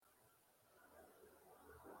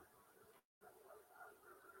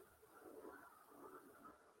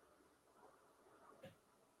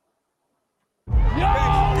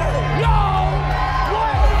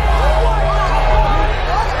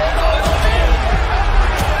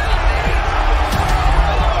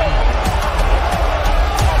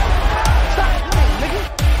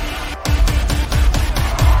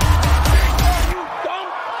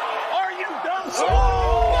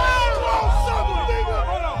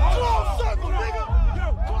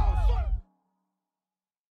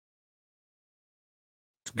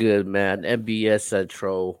Good man. MBS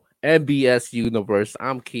Central, MBS Universe.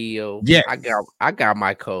 I'm Keo. Yes. I got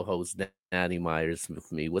my co-host Danny Myers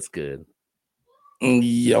with me. What's good?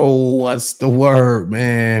 Yo, what's the word,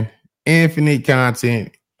 man? Infinite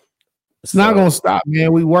content. It's not So gonna stop,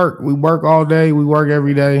 man. We work. We work all day. We work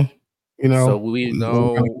every day. You so know, we we gotta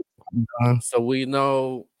know get something done. so we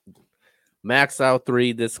know Max out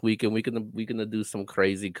 3 this week, and we gonna do some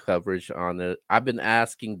crazy coverage on it. I've been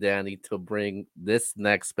asking Danny to bring this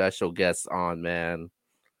next special guest on, man.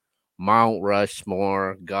 Mount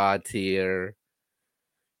Rushmore, God tier.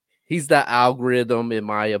 He's the algorithm, in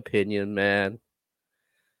my opinion, man.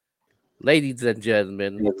 Ladies and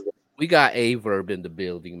gentlemen, we got a verb in the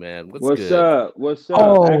building, man. What's What's good? up? What's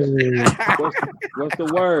up? Actually, Oh, what's the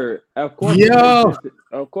word? Of course it makes yo, sense.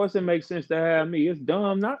 Of course it makes sense to have me. It's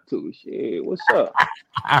dumb not to. Shit. What's up?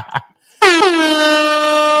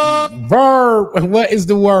 verb. What is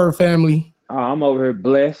the word, family? I'm over here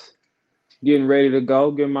blessed, getting ready to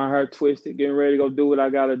go, getting my heart twisted, getting ready to go do what I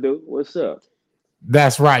gotta do. What's up?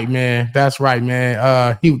 That's right, man. That's right,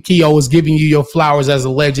 man. Keo is giving you your flowers as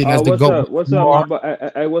a legend, as the What's goat. up? What's up, my boy?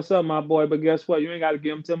 Hey, what's up, my boy? But guess what? You ain't gotta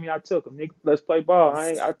give them to me. I took them, nigga. Let's play ball.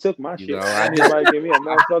 I took my You shit. know, I ain't nobody give me a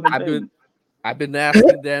motherfucking I've been thing. I've been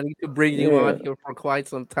asking Danny to bring you Yeah. on here for quite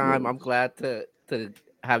some time. I'm glad to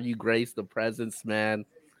have you grace the presence, man.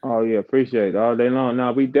 Oh yeah, appreciate it all day long.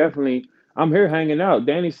 Now we definitely. I'm here hanging out.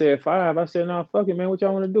 Danny said 5. I said, nah, fuck it, man. What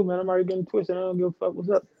y'all want to do, man? I'm already getting twisted. I don't give a fuck. What's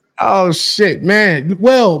up? Oh shit, man.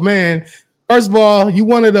 Well, man. First of all, you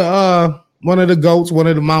one of the goats, one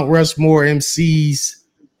of the Mount Rushmore MCs,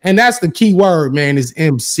 and that's the key word, man. Is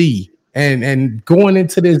MC. And going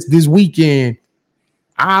into this weekend,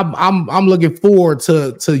 I'm looking forward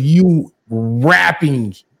to you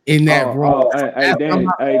rapping in that role. Hey, I'm Danny,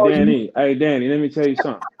 not all you. hey, Danny. Let me tell you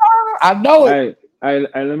something. I know it.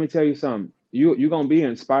 Let me tell you something. You gonna be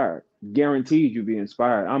inspired. Guaranteed, you be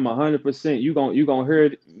inspired. I'm 100%. You gonna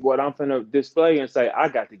hear what I'm finna display and say. I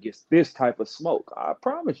got to get this type of smoke. I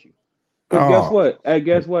promise you. Cause guess Oh, what? Hey,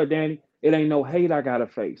 guess what, Danny? It ain't no hate I gotta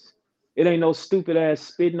face. It ain't no stupid ass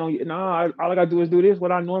spitting on you. Nah, all I gotta do is do this.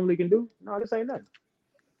 What I normally can do. No, this ain't nothing.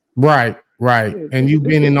 right, right. Yeah, And you've this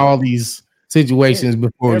been shit. in all these Yeah, situations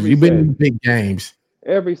before. every You've been set. in big games.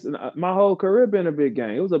 My whole career been a big game.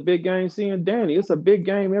 It was a big game seeing Danny. It's a big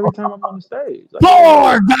game every time I'm on the stage. Like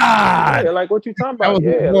Lord yeah, God. like what you talking That about? was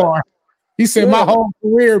a Yeah, like bar. He said, yeah, my like whole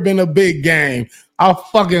career been a big game. I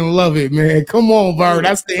fucking love it, man. Come on, I Bird. mean,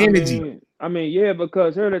 That's the I energy. mean, I mean, yeah,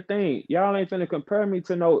 because here's the thing, y'all ain't finna compare me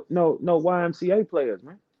to no YMCA players,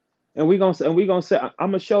 man. And we gonna say I'm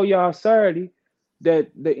gonna show y'all Saturday that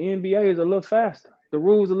the NBA is a little faster. The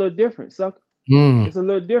rules a little different, sucker. Mm, It's a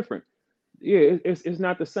little different. Yeah, it's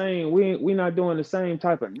not the same. We not doing the same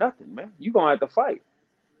type of nothing, man. You gonna have to fight.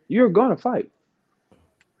 You're gonna fight.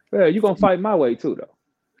 Yeah, you gonna fight my way too, though.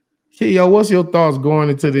 Keo, what's your thoughts going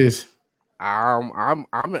into this? I'm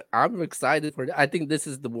excited for that. I think this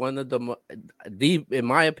is the one of the in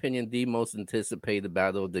my opinion the most anticipated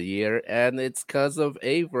battle of the year, and it's because of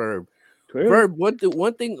a verb. Clearly. Verb.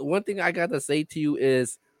 One thing I gotta say to you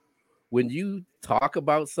is when you talk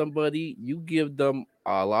about somebody, you give them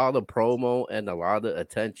a lot of promo and a lot of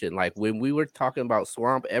attention. Like when we were talking about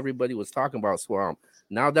Swamp, everybody was talking about Swamp.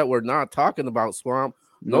 Now that we're not talking about Swamp,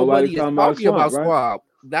 Nobody's nobody is talking about talking swamp, about right? Swamp.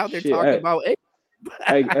 Now they're Shit. talking Hey, about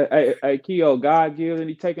A. Keo, God gives and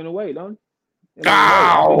He taking away, don't He? It ain't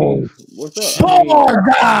right. I Oh, mean, what's up? poor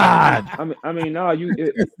God. No, This you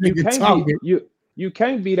nigga can't be talking. you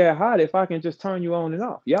can't be that hot if I can just turn you on and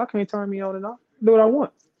off. Y'all can't turn me on and off. Do what I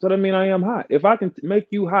want. So that mean I am hot. If I can make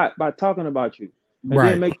you hot by talking about you, and then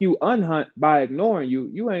Right. make you unhot by ignoring you,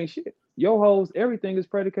 you ain't shit. Your hoes, everything is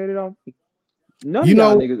predicated off me. None of You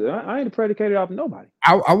y'all know, niggas. I ain't predicated off nobody.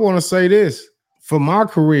 I want to say this. For my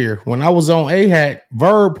career, when I was on A-Hat,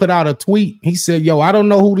 Verb put out a tweet. He said, yo, I don't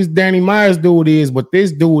know who this Danny Myers dude is, but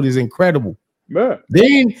this dude is incredible. Yeah,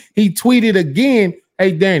 Then he tweeted again,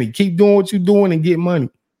 hey, Danny, keep doing what you're doing and get money.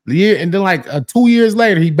 Yeah, and then like 2 years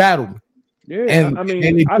later, he battled me. yeah. And I mean,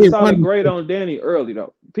 and it I did saw the wonders. grade on Danny early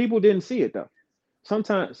though. People didn't see it though.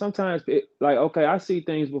 Sometimes like okay, I see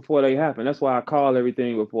things before they happen. That's why I call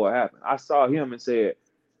everything before it happened. I saw him and said,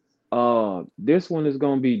 this one is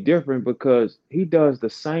gonna be different because he does the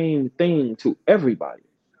same thing to everybody.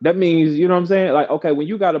 That means, you know what I'm saying? Like, okay, when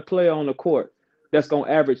you got a player on the court that's gonna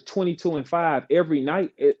average 22 and 5 every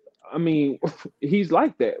night, I mean, he's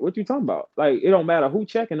like that. What you talking about? Like, it don't matter who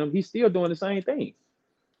checking him, he's still doing the same thing.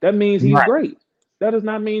 That means he's Right. great. That does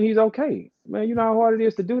not mean he's okay. Man, you know how hard it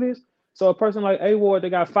is to do this? So a person like A Ward that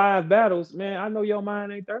got 5 battles, man, I know your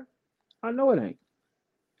mind ain't there. I know it ain't.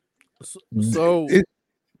 So It,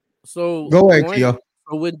 so go ahead, going Keo.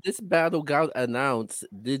 So when this battle got announced,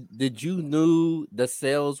 did you knew the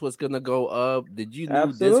sales was gonna go up? Did you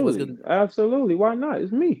knew this was Absolutely, gonna absolutely. Why not?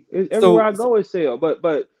 It's me. Everywhere so, I so go, it's sale. But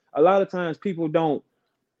a lot of times people don't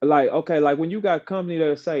like. Okay, like when you got company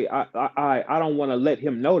that say, I don't want to let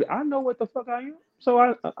him know that I know what the fuck I am.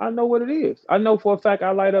 So I know what it is. I know for a fact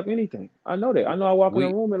I light up anything. I know that. I know I walk in a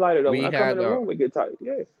we room and light it up. When we I come in had the room, it get tight.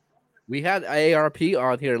 Yeah. we had ARP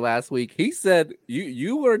on here last week. He said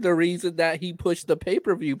you were the reason that he pushed the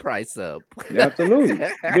pay-per-view price up. Yeah, absolutely.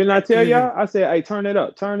 Didn't I tell y'all? I said, hey, turn it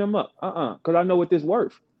up, turn them up. Because I know what this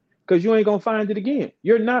worth. Because you ain't gonna find it again.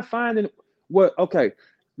 You're not finding what okay.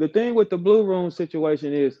 The thing with the Blue Room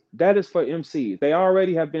situation is that is for MCs. They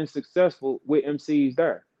already have been successful with MCs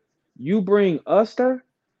there. You bring us there,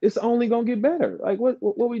 it's only gonna get better. Like what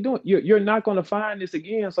we doing? You're not gonna find this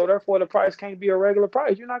again, so therefore the price can't be a regular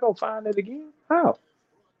price. You're not gonna find it again. How?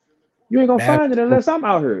 You ain't gonna That find it unless I'm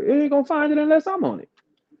out here. You ain't gonna find it unless I'm on it.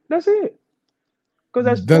 That's it. Because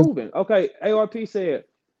that's does proven. Okay, ARP said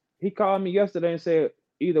he called me yesterday and said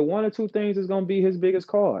either one or two things is gonna be his biggest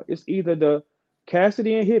card. It's either the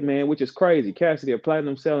Cassidy and Hitman, which is crazy. Cassidy, a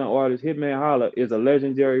platinum selling artist, Hitman Holla is a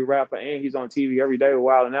legendary rapper, and he's on TV every day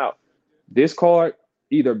wilding out. This card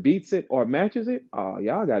either beats it or matches it. Oh,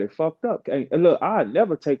 y'all got it fucked up. And look, I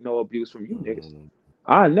never take no abuse from you niggas.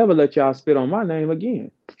 I never let y'all spit on my name again.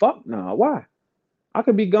 Fuck nah. Why? I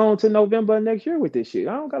could be gone to November of next year with this shit.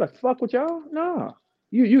 I don't gotta fuck with y'all. Nah.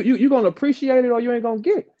 You gonna appreciate it or you ain't gonna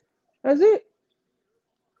get it. That's it.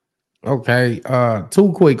 okay?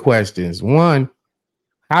 Two quick questions. One,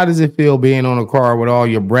 how does it feel being on a car with all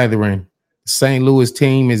your brethren? St. Louis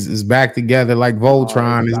team is back together like Oh,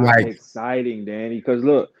 Voltron. Is like, exciting, Danny. Because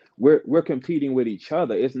look, we're competing with each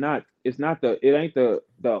other. It's not it ain't the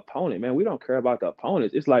opponent, man. We don't care about the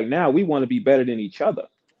opponents. It's like now we want to be better than each other.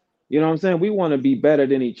 You know what I'm saying? We want to be better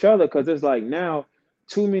than each other because it's like now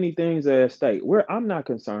too many things are at stake. Where I'm not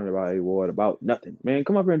concerned about a award about nothing, man.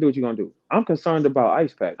 Come up here and do what you're gonna do. I'm concerned about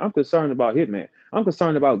Ice Pack. I'm concerned about Hitman. I'm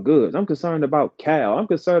concerned about Goods. I'm concerned about Cal. I'm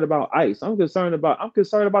concerned about Ice. I'm concerned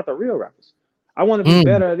about the real rappers. I want to be mm,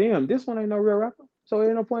 better than them. This one ain't no real rapper, so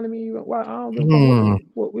ain't no point in me. Why I don't give a fuck mm,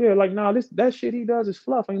 what we're like. Nah, this that shit he does is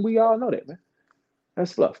fluff, and we all know that, man.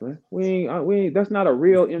 That's fluff, man. We ain't. That's not a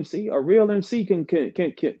real MC. A real MC can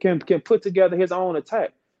put together his own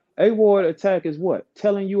attack. A Ward attack is what?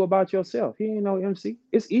 Telling you about yourself. He ain't no MC.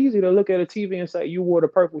 It's easy to look at a TV and say you wore the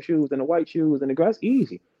purple shoes and the white shoes and the grass.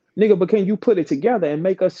 Easy, nigga. But can you put it together and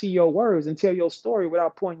make us see your words and tell your story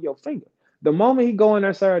without pointing your finger? The moment he go in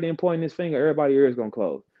there Saturday and pointing his finger, everybody's ears gonna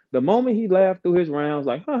close. The moment he laughed through his rounds,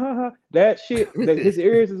 like ha ha ha, that shit, that his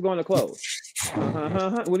ears is gonna close. Ha ha ha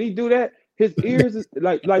ha. When he do that, his ears is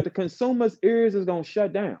like the consumer's ears is gonna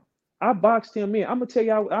shut down. I boxed him in. I'm gonna tell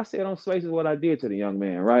you, I said on Spaces what I did to the young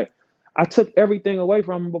man, right? I took everything away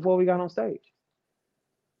from him before we got on stage.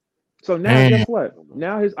 So now, man, guess what?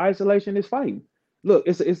 Now his isolation is fighting. Look,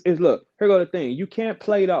 it's look. Here go the thing. You can't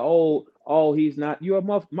play the old. Oh, he's not. You're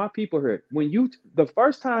my people here. When you the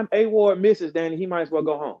first time A Ward misses, Danny, he might as well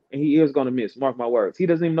go home, and he is gonna miss. Mark my words. He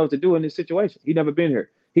doesn't even know what to do in this situation. He never been here.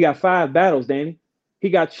 He got 5 battles, Danny. He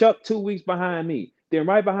got Chuck 2 weeks behind me. Then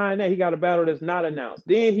right behind that, he got a battle that's not announced.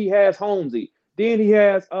 Then he has Holmesy. Then he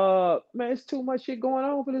has man, it's too much shit going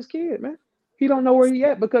on for this kid, man. He don't know where he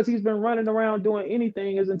at because he's been running around doing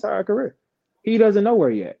anything his entire career. He doesn't know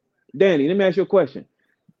where he at. Danny, let me ask you a question.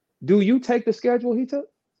 Do you take the schedule he took?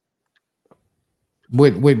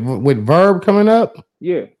 with Verb coming up.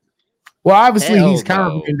 Yeah. Well, obviously Hell he's no.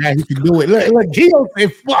 confident that he can do it. Look, Gio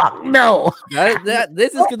said, "Fuck no." That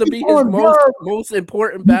this is gonna He's be his on Verb. most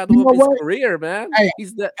important You battle of know his what? career, man. Hey,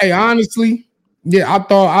 He's the hey, honestly, yeah, I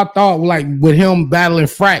thought like with him battling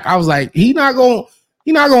Frack, I was like, he not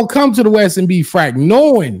gonna come to the West and be Frack,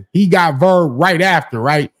 knowing he got Verb right after,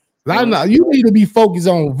 right? I Uh-huh. know you need to be focused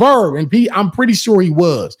on Verb, and I'm pretty sure he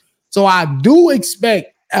was. So I do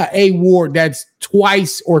expect a Ward that's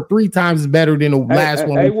twice or three times better than the last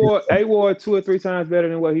one. A Ward 2 or 3 times better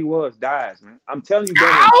than what he was. Dies, man. I'm telling you,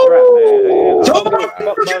 Danny, I'm strapped, man. I Ow! don't give a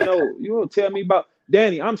fuck about no. You don't tell me about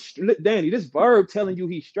Danny. Danny. This Verb telling you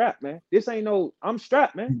he's strapped, man. This ain't no. I'm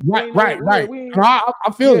strapped, man. We Right, ain't no. right, right. We ain't. No,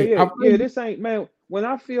 I feel Yeah, it. yeah, I feel yeah. it. This ain't, man. When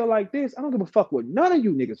I feel like this, I don't give a fuck what none of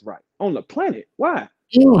you niggas right on the planet. Why?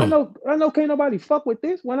 Mm. I know. Can't nobody fuck with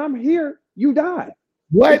this. When I'm here, you die. It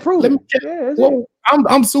What? Let me proven. tell Yeah, that's it. well,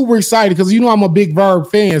 I'm super excited because I'm a big Verb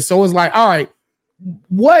fan. So it's like, all right,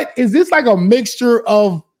 what is this like a mixture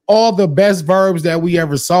of all the best verbs that we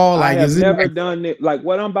ever saw? I Like, have is it never like done it like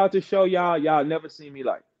what I'm about to show y'all. Y'all never seen me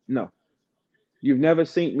like. No, you've never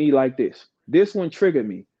seen me like this. This one triggered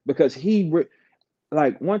me because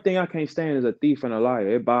like one thing I can't stand is a thief and a liar.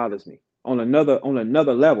 It bothers me. on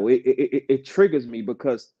another level. It triggers me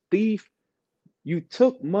because thief, you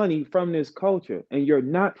took money from this culture and you're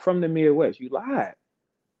not from the Midwest. You lied.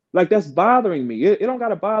 Like that's bothering me. It don't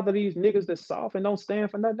gotta bother these niggas that's soft and don't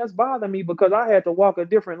stand for nothing. That's bothering me because I had to walk a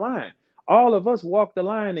different line. All of us walk the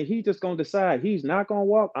line and he just gonna decide he's not gonna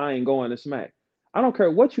walk. I ain't going to smack. I don't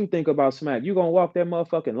care what you think about smack. You gonna walk that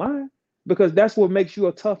motherfucking line because that's what makes you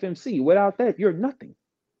a tough MC. Without that, you're nothing.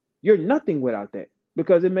 You're nothing without that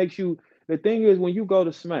because it makes you. The thing is, when you go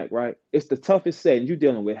to smack, right? It's the toughest setting. You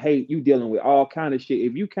dealing with hate. You dealing with all kind of shit.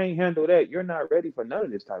 If you can't handle that, you're not ready for none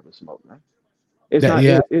of this type of smoke, man. It's That not.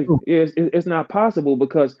 yeah. It's not possible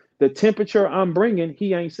because the temperature I'm bringing,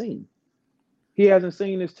 he ain't seen. He hasn't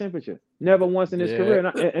seen this temperature never once in his Yeah. career.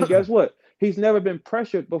 And guess what? He's never been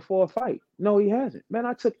pressured before a fight. No, he hasn't. Man,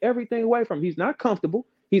 I took everything away from him. He's not comfortable.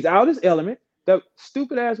 He's out his element. The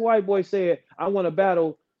stupid ass white boy said, I want to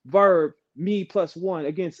battle Verb, me plus one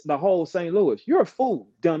against the whole St. Louis. You're a fool,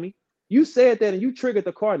 dummy. You said that and you triggered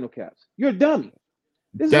the Cardinal caps. You're a dummy.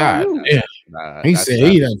 This is on God you. damn. He That's said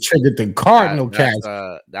he done triggered the Cardinal that's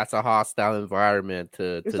cats. that's a hostile environment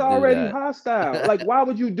to It's do already that. hostile. Like, why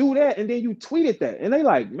would you do that? And then you tweeted that. And they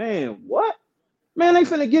like, man, what? Man, they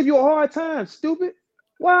finna give you a hard time, stupid.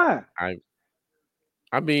 Why?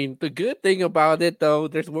 I mean, the good thing about it though,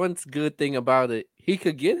 there's one good thing about it. He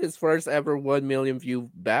could get his first ever 1 million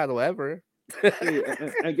view battle ever. See,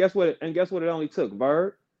 and guess what? And guess what it only took?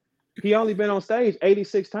 Verb. He only been on stage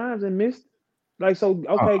 86 times and missed. Like, so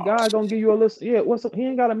okay, God gonna give you a list. Yeah, what's up? He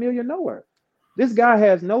ain't got a million nowhere. This guy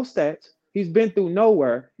has no stats. He's been through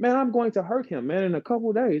nowhere. Man, I'm going to hurt him, man, in a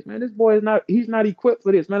couple days. Man, this boy is not, he's not equipped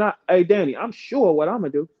for this. Man, hey Danny, I'm sure what I'm gonna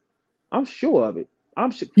do. I'm sure of it.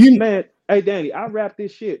 I'm sure, man. Hey Danny, I wrapped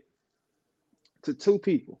this shit to two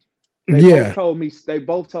people. They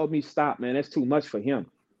both told me stop, man. That's too much for him.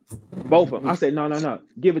 Both of them. I said, no.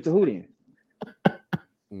 Give it to who then?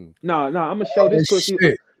 No, I'm gonna show this pussy.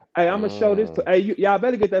 Shit. Hey, I'm gonna show this. Hey, y'all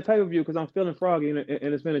better get that pay-per-view because I'm feeling froggy and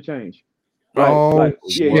it's gonna change.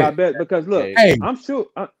 Shit. Y'all bet because look, Hey. I'm sure,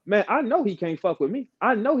 man. I know he can't fuck with me.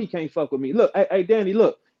 I know he can't fuck with me. Look, hey, Danny,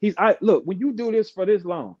 look, look. When you do this for this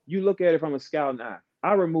long, you look at it from a scouting eye.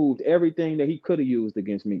 I removed everything that he could have used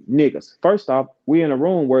against me, niggas. First off, we in a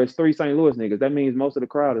room where it's 3 St. Louis niggas. That means most of the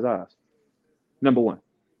crowd is ours. Number one.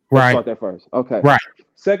 Let's start that first. Okay. Right.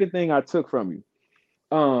 Second thing I took from you,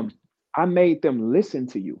 I made them listen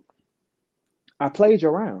to you. I played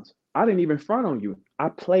your rounds. I didn't even front on you. I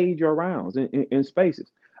played your rounds in spaces.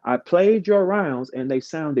 I played your rounds and they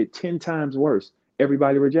sounded 10 times worse.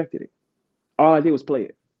 Everybody rejected it. All I did was play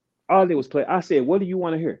it. All I did was play. I said, what do you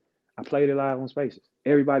want to hear? I played it live on spaces.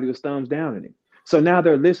 Everybody was thumbs down in it. So now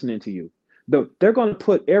they're listening to you. They're going to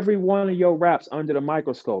put every one of your raps under the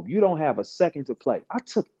microscope. You don't have a second to play. I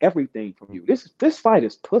took everything from you. This fight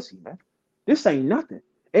is pussy, man. This ain't nothing.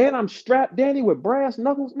 And I'm strapped Danny with brass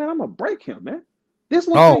knuckles. Man, I'm going to break him, man. This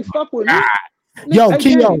one can't fuck with me. Yo,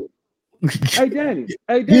 Keo. Hey, Danny.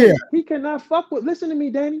 Yeah. He cannot fuck with. Listen to me,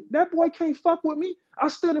 Danny. That boy can't fuck with me. I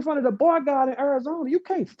stood in front of the bar guard in Arizona. You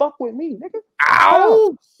can't fuck with me, nigga.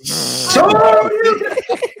 Ow!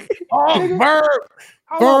 Nigga.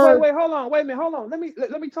 Verb. Wait, hold on. Wait a minute, hold on. Let me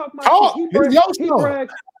talk my shit.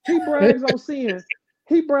 He brags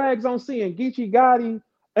on seeing Geechee Gotti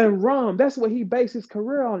and Rum. That's what he based his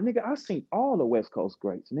career on, nigga. I seen all the West Coast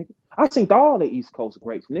greats, nigga. I seen all the East Coast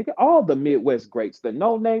greats, nigga. All the Midwest greats, the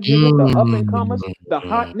no-name nigga, the up-and-comers, the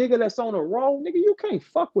hot nigga that's on a roll, nigga. You can't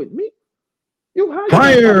fuck with me. How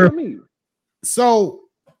you fuck with me? So,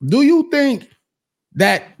 do you think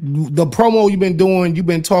that the promo you've been doing, you've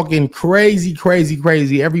been talking crazy,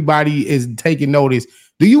 everybody is taking notice?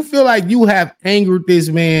 Do you feel like you have angered this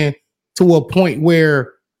man to a point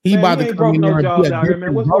where he about to come in no there jaws out here,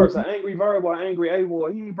 man? What's worse, an angry Verb or an angry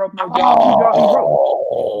A-Boy? He ain't broke no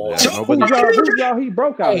jaws. Who jaw he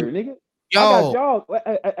broke out here, nigga? I got jaws.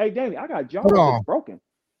 Hey, Danny, I got jaws that's broken.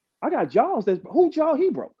 I got jaws that's who jaw he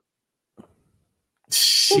broke.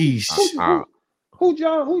 Who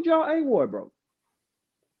jaw A-Boy broke?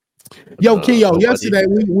 Yo, Keo, yesterday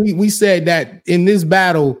we said that in this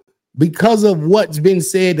battle, because of what's been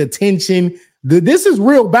said, the tension, this is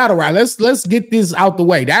real battle rap. Let's get this out the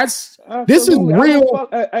way. This is real.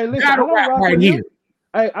 Hey, listen, I don't rock right with him.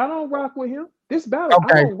 Hey, I don't rock with him. This battle,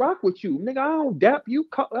 I don't rock with you, nigga. I don't dap you.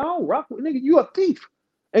 I don't rock with nigga. You a thief.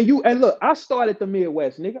 And look, I started the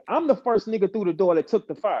Midwest, nigga. I'm the first nigga through the door that took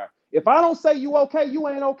the fire. If I don't say you okay, you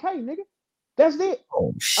ain't okay, nigga. That's it.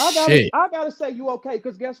 Oh, shit. I gotta say you okay,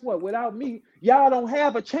 because guess what? Without me, y'all don't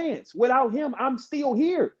have a chance. Without him, I'm still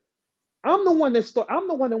here. I'm the one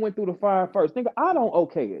that went through the fire first. Nigga, I don't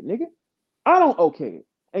okay it, nigga. I don't okay it.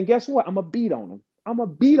 And guess what? I'm a beat on him. I'm a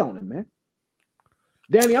beat on him, man.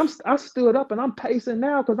 Danny, I stood up and I'm pacing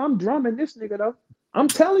now because I'm drumming this nigga though. I'm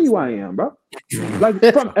telling you I am, bro. Like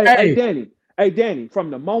from hey Danny,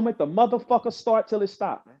 from the moment the motherfucker start till it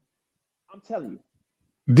stop, man. I'm telling you.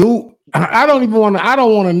 Dude, I don't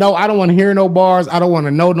want to know. I don't want to hear no bars. I don't want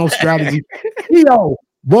to know no strategy. Yo,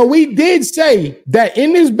 but we did say that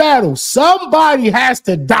in this battle, somebody has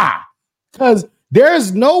to die. Because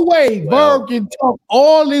there's no way Verb can talk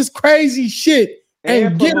all this crazy shit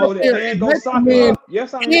and get up there and let that man,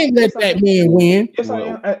 yes, I am. And let that man win. Yes, I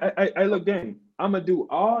am. Hey, look, Danny, I'm gonna do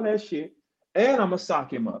all that shit and I'm gonna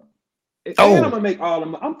sock him up. And I'm gonna make all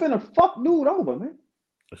of them. I'm finna fuck dude over, man.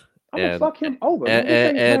 I'm gonna fuck him over.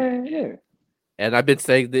 And I've been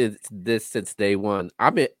saying this since day one.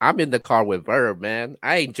 I'm in the car with Verb, man.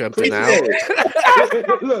 I ain't jumping out.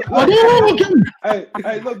 Look,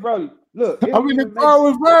 Brody. Look, I'm in the car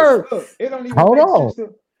with Verb. Look, it don't even make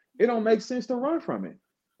sense. It don't make sense to run from it.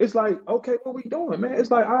 It's like, okay, what we doing, man?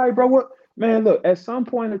 It's like, all right, bro, what? Man, look, at some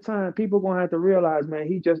point in time, people gonna have to realize, man,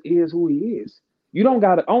 he just is who he is. You don't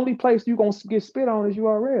got the only place you gonna get spit on is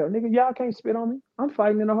URL. Nigga, y'all can't spit on me. I'm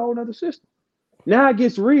fighting in a whole nother system. Now it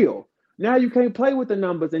gets real. Now you can't play with the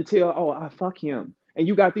numbers until, I fuck him. And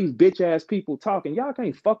you got these bitch ass people talking. Y'all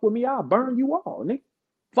can't fuck with me. I'll burn you all, nigga.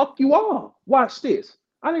 Fuck you all. Watch this.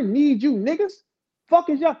 I didn't need you niggas.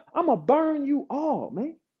 Fuck is y'all. I'ma burn you all,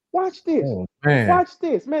 man. Watch this. Oh, man. Watch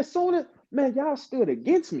this. Man, soon as, man, y'all stood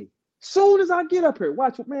against me. Soon as I get up here,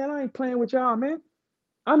 watch, man, I ain't playing with y'all, man.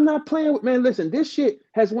 I'm not playing with, man, listen, this shit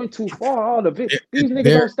has went too far. All of it. These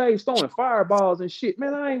niggas on stage throwing fireballs and shit.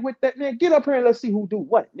 Man, I ain't with that, man. Get up here and let's see who do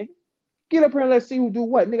what, nigga. Get up here and let's see who do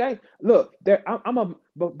what, nigga. Look,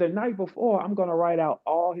 but the night before, I'm gonna write out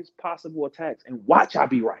all his possible attacks and watch I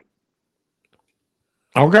be right.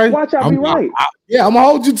 Okay. Watch I be right. I'm gonna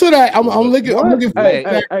hold you to that. I'm looking for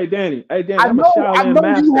hey, Danny. I know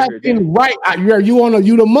you have been right.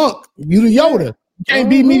 You the monk. You the Yoda. You can't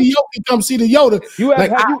be mediocre. Come see the Yoda.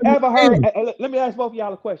 Have you ever heard? Let me ask both of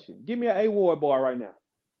y'all a question. Give me an A-Ward bar right now.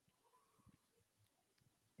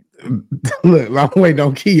 Look, I'm waiting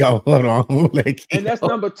on Keo. Hold on. And that's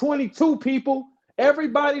number 22, people.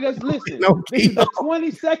 Everybody that's listening. This is the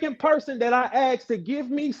 22nd person that I asked to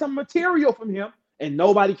give me some material from him, and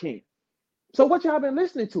nobody can. So what y'all been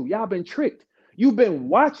listening to? Y'all been tricked. You've been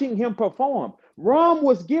watching him perform. Rum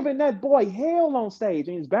was giving that boy hell on stage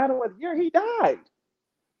in his battle of the year. He died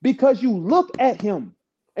because you look at him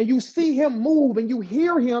and you see him move and you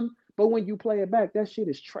hear him, but when you play it back, that shit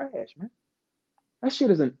is trash, man. That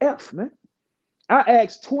shit is an F, man. I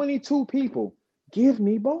asked 22 people, give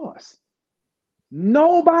me bars.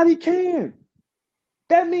 Nobody can.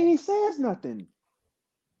 That means he says nothing.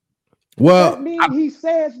 Well, that means he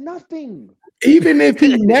says nothing. Even if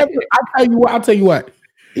he never, I'll tell you what.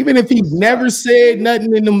 Even if he never said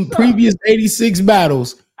nothing in the previous 86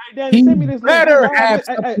 battles, he better have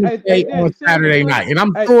something to say on Saturday night, and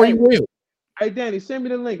I'm sure he will. Hey, Danny, send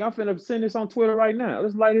me the link. I'm finna send this on Twitter right now.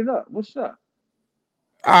 Let's light it up. What's up?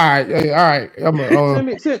 All right.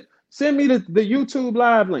 Send me the YouTube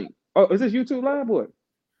live link. Oh, is this YouTube live or?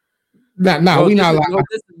 No, we not live.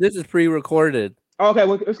 This is pre-recorded. Okay,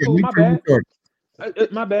 well, it's cool. My bad.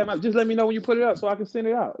 My bad. Just let me know when you put it up so I can send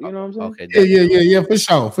it out. You know what I'm saying? Okay. Yeah. For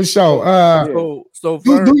sure. So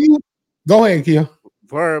do you go ahead, Kia?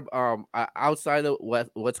 Verb. Outside of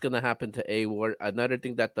what's gonna happen to A-Ward, another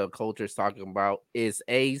thing that the culture is talking about is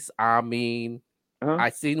Ace. I mean,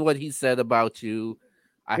 I seen what he said about you.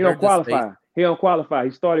 He don't qualify.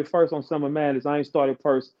 He started first on Summer Madness. I ain't started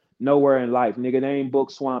first nowhere in life, nigga. They ain't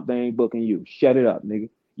book Swamp. They ain't booking you. Shut it up, nigga.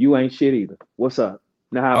 You ain't shit either. What's up?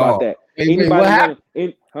 Now how about that?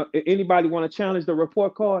 Anybody want to challenge the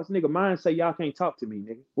report cards, nigga? Mine say y'all can't talk to me,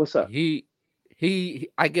 nigga. What's up? He.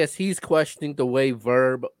 I guess he's questioning the way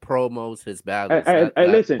Verb promos his battles.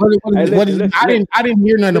 Listen. I didn't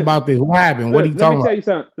hear nothing about this. What happened? What are you talking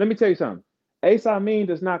about? Let me tell you something. Ace Amin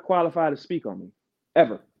does not qualify to speak on me.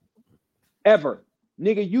 Ever.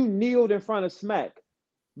 Nigga, you kneeled in front of Smack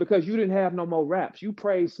because you didn't have no more raps. You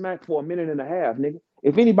praised Smack for a minute and a half, nigga.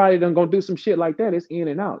 If anybody done gonna do some shit like that, it's in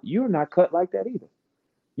and out. You're not cut like that either.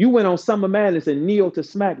 You went on Summer Madness and kneeled to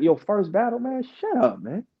Smack your first battle, man. Shut up,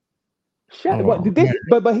 man.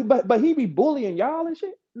 But he be bullying y'all and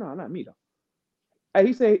shit. No, not me though. Hey,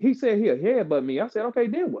 he said he'll headbutt me. I said, okay,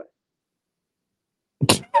 then what?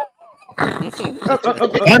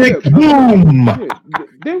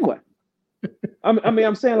 Then what?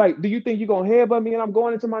 I'm saying, like, do you think you're gonna headbutt me and I'm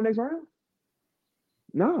going into my next round?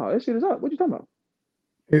 No, that shit is up. What you talking about?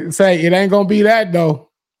 It ain't gonna be that though.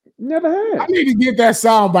 Never had. I need to get that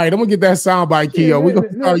soundbite. I'm gonna get that soundbite, Keo. We're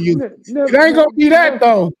gonna start using it. Ain't gonna be that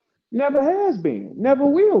though. Never has been. Never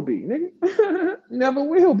will be, nigga. Never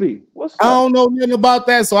will be. What's I up? don't know nothing about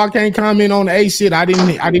that, so I can't comment on the A shit. I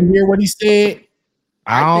didn't hear what he said.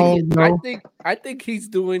 I don't know. I think he's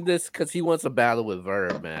doing this because he wants a battle with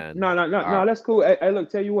Verb, man. No. That's cool. Hey, look,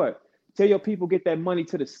 tell you what. Tell your people get that money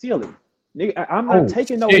to the ceiling, nigga. I'm not Oh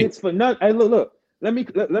taking no shit. hits for nothing. Hey, look. Let me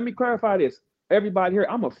clarify this. Everybody here,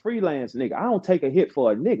 I'm a freelance nigga. I don't take a hit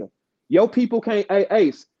for a nigga. Your people can't. Hey,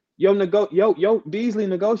 Ace. Yo, Beasley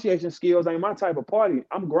negotiation skills ain't my type of party.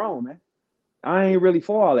 I'm grown, man. I ain't really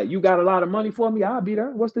for all that. You got a lot of money for me, I'll be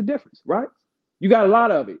there. What's the difference, right? You got a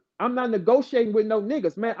lot of it. I'm not negotiating with no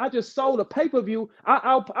niggas, man. I just sold a pay-per-view.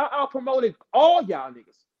 I promoted all y'all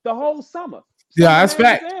niggas the whole summer. Yeah, that's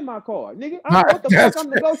fact. And my card, nigga. What the fuck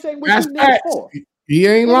I'm negotiating with you niggas fact. for? He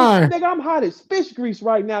ain't lying. Nigga, I'm hot as fish grease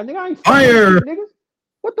right now, nigga. I ain't Fire. niggas.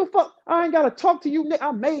 What the fuck? I ain't gotta talk to you, nigga.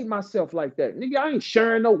 I made myself like that, nigga. I ain't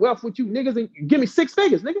sharing no wealth with you niggas and give me 6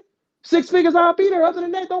 figures, nigga. 6 figures, I'll be there. Other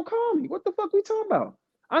than that, don't call me. What the fuck we talking about?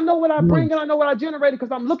 I know what I bring and I know what I generated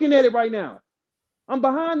because I'm looking at it right now. I'm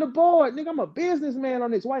behind the board, nigga. I'm a businessman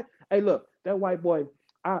on this white. Hey, look, that white boy.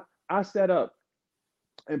 I set up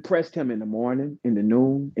and pressed him in the morning, in the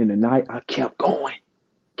noon, in the night. I kept going.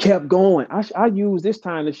 I use this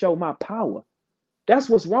time to show my power. That's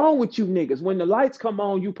what's wrong with you niggas. When the lights come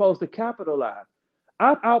on, you supposed to capitalize.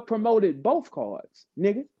 I out promoted both cards,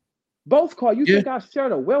 nigga. Both cards. You think I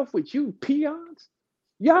shared a wealth with you, peons?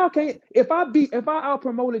 Y'all can't. If I out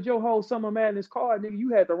promoted your whole Summer Madness card, nigga,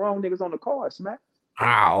 you had the wrong niggas on the card, smack.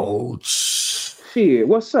 Ouch. Shit,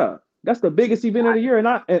 what's up? That's the biggest event of the year, and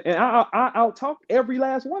I out talked every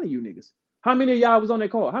last one of you niggas. How many of y'all was on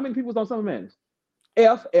that card? How many people was on Summer Madness?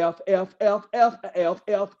 F. Nigga,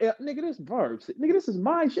 this verbs. Nigga, this is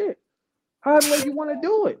my shit. However way you want to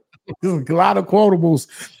do it. There's a lot of quotables.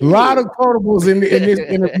 A lot of quotables in this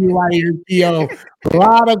interview right here, Keo. A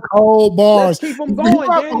lot of cold bars. Let's keep them going,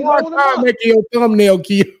 Danny. Load them up. Making your thumbnail,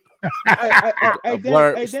 Keo. Hey,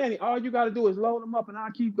 Danny, all you got to do is load them up and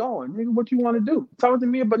I'll keep going. Nigga, what you want to do? Talk to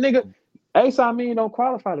me, but nigga, Ace Amin don't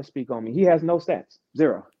qualify to speak on me. He has no stats.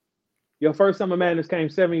 0. Your first Summer Madness came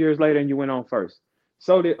 7 years later and you went on first.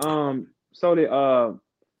 So did Z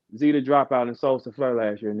the Dropout and Soul Souffleur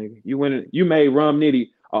last year, nigga. You made Rum Nitty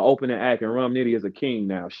an opening act, and Rum Nitty is a king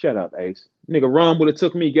now. Shut up, Ace. Nigga, Rum would have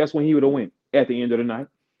took me. Guess when he would have went at the end of the night.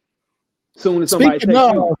 Soon as somebody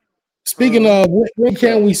Speaking of, when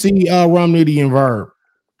can we see Rum Nitty and Verb?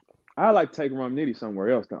 I like to take Rum Nitty somewhere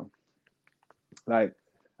else though. Like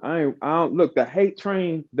I don't look the hate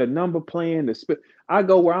train, the number playing, the spit. I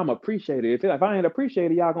go where I'm appreciated. If I ain't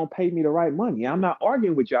appreciated, y'all gonna pay me the right money. I'm not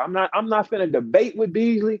arguing with y'all. I'm not finna debate with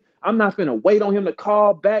Beasley. I'm not finna wait on him to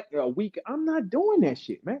call back a week. I'm not doing that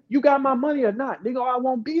shit, man. You got my money or not, nigga? I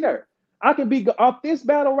won't be there. I can be off this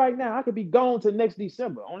battle right now. I could be gone to next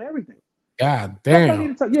December on everything. God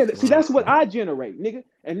damn. Yeah, see, that's what I generate, nigga.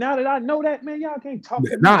 And now that I know that, man, y'all can't talk to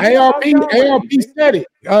me. Now, ARP said it.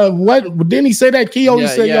 What didn't he say that, Keo? He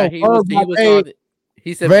said, yo,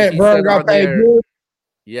 he said Verb got paid good.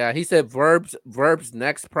 Yeah, he said Verb's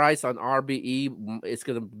next price on RBE is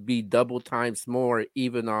gonna be double times more,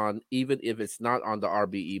 even if it's not on the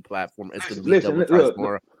RBE platform. It's gonna be double times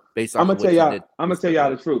more based on. I'm gonna tell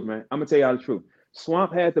y'all the truth, man. I'm gonna tell y'all the truth.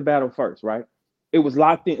 Swamp had the battle first, right? It was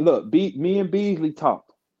locked in. Look, me and Beasley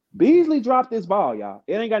talked. Beasley dropped this ball, y'all.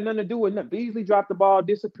 It ain't got nothing to do with nothing. Beasley dropped the ball,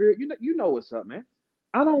 disappeared. You know what's up, man.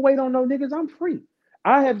 I don't wait on no niggas. I'm free.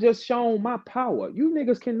 I have just shown my power. You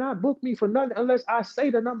niggas cannot book me for nothing unless I say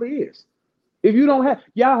the number is. If you don't have,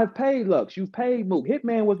 y'all have paid Lux. You paid Mook.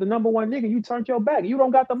 Hitman was the number one nigga. You turned your back. You don't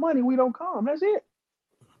got the money. We don't come. That's it.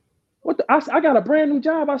 I got a brand new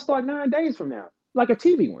job. I start 9 days from now. Like a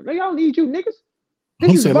TV one. They don't need you niggas.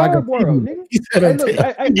 This is Verb world, nigga.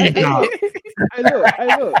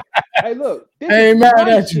 Hey, look. This is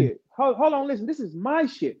my shit. Hold on, listen. This is my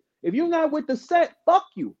shit. If you're not with the set, fuck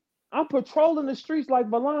you. I'm patrolling the streets like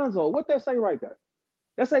Valonzo. What that say right there?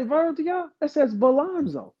 That say Verb to y'all? That says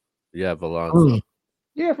Valonzo. Yeah, Valonzo.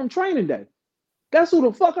 Yeah, from Training Day. That's who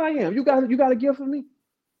the fuck I am. You got a gift for me?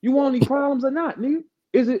 You want any problems or not, nigga?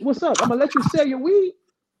 Is it what's up? I'm gonna let you sell your weed.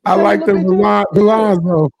 I like the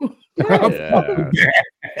Valonzo. Yeah.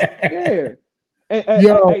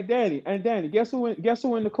 Hey, Danny, guess who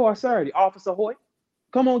in the car Saturday? Officer Hoyt.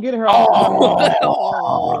 Come on, get her. Officer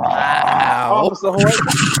Hoyt.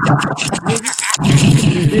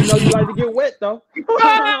 Didn't know you like to get wet though.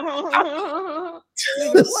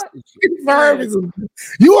 Nigga, what?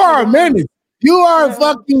 You are a menace. You are a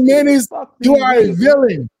fucking menace. You are a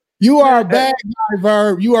villain. You are a bad guy,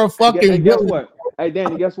 Verb. You are a fucking villain. Hey,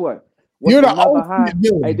 Danny, guess what? You're the ultimate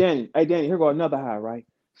villain. Hey, Danny, here go another high, right?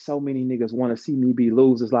 So many niggas want to see me be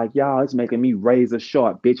losers like y'all. It's making me razor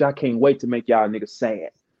sharp, bitch. I can't wait to make y'all niggas sad.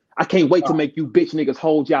 I can't wait to make you bitch niggas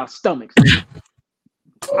hold y'all stomachs, nigga.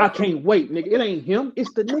 I can't wait, nigga. It ain't him.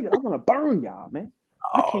 It's the nigga. I want to burn y'all, man.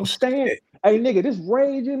 I can't stand. Hey, nigga, this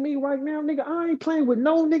rage in me right now, nigga. I ain't playing with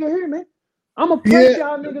no nigga here, man. I'm going to press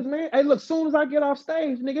y'all niggas, man. Hey, look, soon as I get off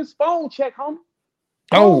stage, nigga, it's phone check, homie.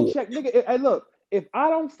 Phone check, nigga. Hey, look, if I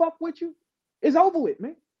don't fuck with you, it's over with,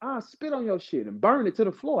 man. I'll spit on your shit and burn it to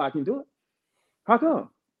the floor. I can do it. How come?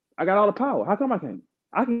 I got all the power. How come I can't?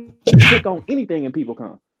 I can click on anything and people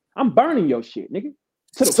come. I'm burning your shit, nigga.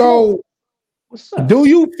 To the floor. What's up? Do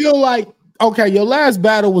you feel like, okay, your last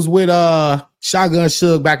battle was with Shotgun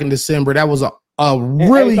Suge back in December. That was a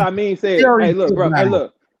really. Ace I Mean said, hey, look, bro. Hey,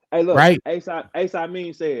 look. Right? Ace I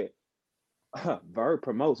Mean said, Verb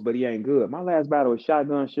promotes, but he ain't good. My last battle was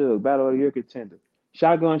Shotgun Suge, Battle of the Year contender.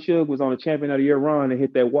 Shotgun Suge was on the Champion of the Year run and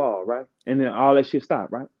hit that wall, right? And then all that shit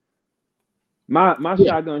stopped, right? My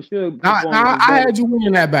Shotgun Suge. I had you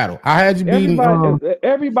winning that battle. I had you beating.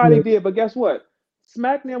 Everybody did, but guess what?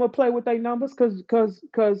 SmackDown will play with their numbers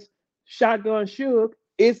because Shotgun Suge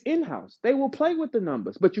is in-house. They will play with the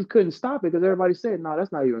numbers, but you couldn't stop it because everybody said, no,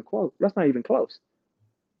 that's not even close. That's not even close.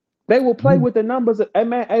 They will play with the numbers. Hey,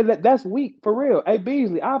 man, hey, that's weak for real. Hey,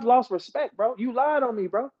 Beasley, I've lost respect, bro. You lied on me,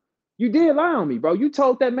 bro. You did lie on me, bro. You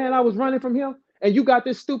told that man I was running from him, and you got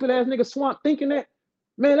this stupid ass nigga Swamp thinking that.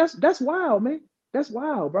 Man, that's wild, man. That's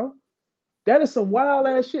wild, bro. That is some wild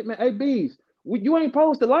ass shit, man. Hey, Bees, you ain't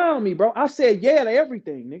supposed to lie on me, bro. I said yeah to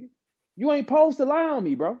everything, nigga. You ain't supposed to lie on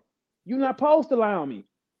me, bro. You not supposed to lie on me.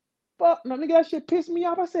 Fuck, no, nigga, that shit pissed me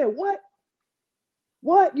off. I said, what?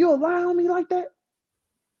 What? You'll lie on me like that?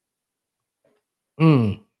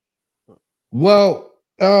 Well,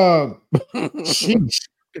 sheesh.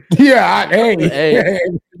 Yeah,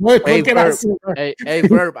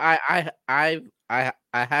 Verb, I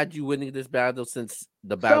had you winning this battle since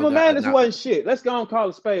the battle. Summer Madness wasn't shit. Let's go and call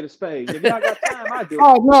a spade a spade. Nigga, y'all got time, I do.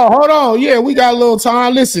 Oh no, hold on. Yeah, we got a little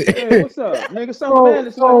time. Listen. Yeah, what's up, nigga? Summer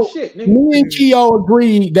Madness wasn't shit, nigga. Me and Keo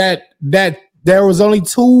agreed that there was only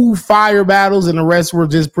 2 fire battles and the rest were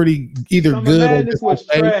just pretty either Summer good Madness or was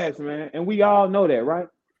trash, man. And we all know that, right?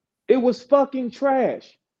 It was fucking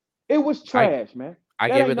trash. It was trash, man. I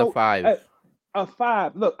gave it a 5. A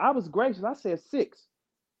 5. Look, I was gracious. I said 6.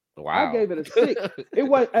 Wow. I gave it a 6. It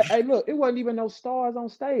was. Hey, look, it wasn't even no stars on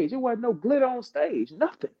stage. It wasn't no glitter on stage.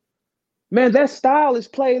 Nothing. Man, that style is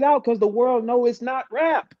played out because the world know it's not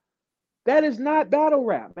rap. That is not battle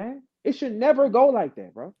rap, man. It should never go like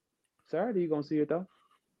that, bro. Sorry, you gonna see it though?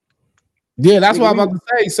 Yeah, that's what I'm about to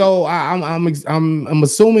say. So I'm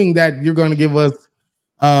assuming that you're going to give us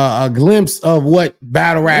a glimpse of what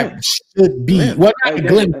battle rap should be. What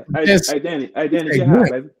glimpse? Hey, Danny, get high,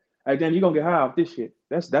 baby. Hey, Danny, you gonna get high off this shit.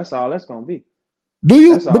 That's all that's gonna be. Do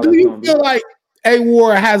you feel like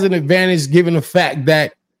A-War has an advantage given the fact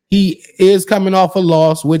that he is coming off a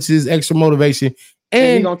loss, which is extra motivation,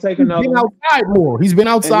 and he's gonna take another been outside more. He's been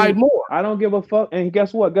outside more. I don't give a fuck. And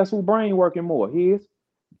guess what? Guess who brain working more? He is.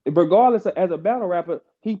 Regardless of, as a battle rapper,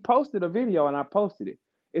 he posted a video and I posted it.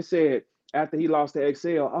 It said after he lost to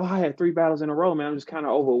XL, I had 3 battles in a row, man. I'm just kind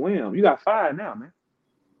of overwhelmed. You got 5 now, man.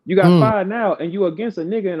 You got 5 now, and you against a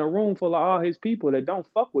nigga in a room full of all his people that don't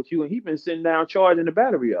fuck with you, and he been sitting down charging the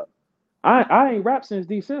battery up. I ain't rapped since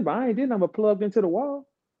December. I ain't did nothing but plugged into the wall.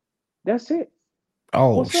 That's it.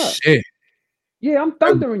 Oh, what's up? Shit. Yeah, I'm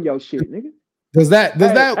thundering your shit, nigga. Does that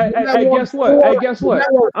Hey, guess what? Hey, guess what?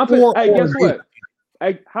 Guess what?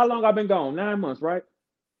 Hey, how long I been gone? 9 months, right?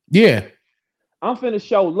 Yeah. I'm finna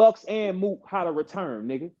show Lux and Mook how to return,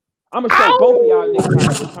 nigga. I'm gonna show both of y'all niggas how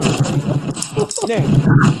to return. Now,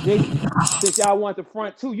 nigga, since y'all want the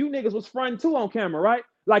front 2, you niggas was fronting 2 on camera, right?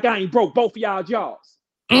 Like I ain't broke both of y'all jaws.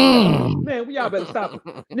 Man, we y'all better stop it.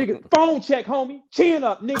 Nigga, phone check, homie. Chin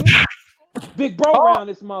up, nigga. Big bro around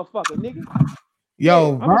this motherfucker, nigga.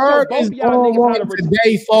 Yo, Verb is on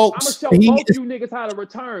today, folks. I'm gonna show both you niggas how to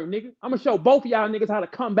return, nigga. I'm gonna show both of y'all niggas how to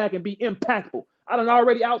come back and be impactful. I done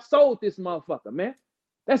already outsold this motherfucker, man.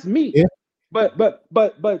 That's me. Yeah. But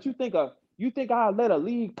you think I'll let a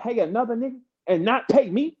league pay another nigga and not pay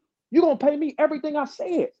me? You gonna pay me everything I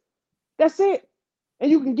said. That's it.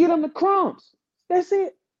 And you can get them the crumbs. That's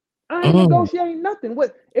it. I ain't negotiating nothing.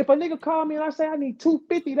 What if a nigga call me and I say I need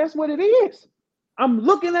 250? That's what it is. I'm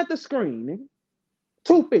looking at the screen, nigga.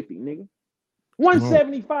 250, nigga.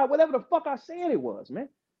 175, whatever the fuck I said it was, man.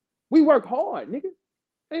 We work hard, nigga.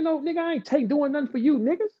 Ain't no nigga, I ain't doing nothing for you,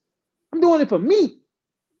 niggas. I'm doing it for me.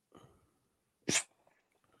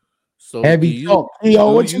 So heavy talk.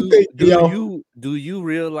 What you think, do you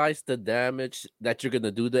realize the damage that you're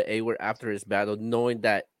gonna do to A-Word after his battle, knowing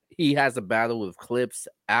that he has a battle with Clips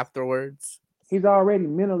afterwards. He's already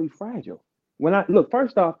mentally fragile. When I look,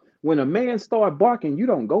 first off, when a man start barking, you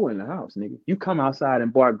don't go in the house, nigga. You come outside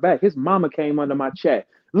and bark back. His mama came under my chat.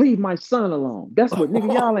 Leave my son alone. That's what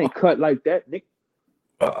nigga. Y'all ain't cut like that, nigga.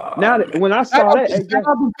 Now that when I saw that, shout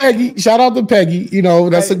out to Peggy. Shout out to Peggy. You know,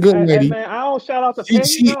 that's a good lady. Hey, man, I don't shout out to Peggy.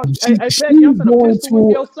 She, No. Hey, Peggy, I'm gonna pistol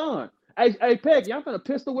whip your son. Hey, Peggy, I'm gonna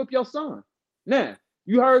pistol whip your son. Now,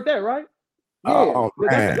 you heard that, right? Yeah,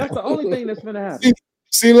 that's the only thing that's gonna happen.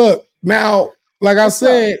 See, look, now, like I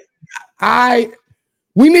said,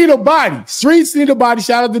 we need a body. Streets need a body.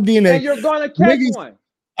 Shout out to DNA. And you're gonna catch one.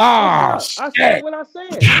 I said what I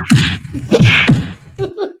said.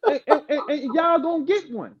 and y'all gonna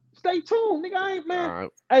get one. Stay tuned, nigga. I ain't man.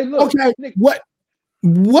 Hey, look. Okay, nigga.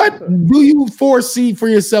 What do you foresee for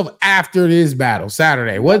yourself after this battle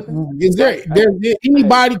Saturday? What is there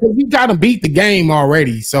anybody? Because we kind of beat the game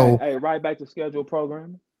already. So hey, right back to scheduled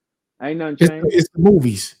programming. Ain't nothing changed. It's the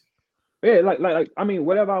movies. Yeah, like I mean,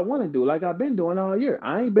 whatever I want to do, like I've been doing all year.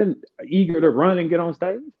 I ain't been eager to run and get on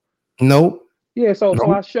stage. Nope. Yeah, so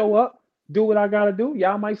I show up, do what I gotta do.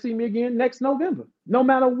 Y'all might see me again next November, no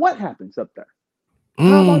matter what happens up there.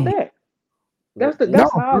 How about that? That's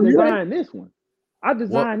how I designed this one. I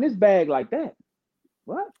designed this bag like that.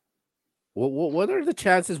 What? What are the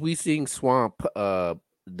chances we seeing the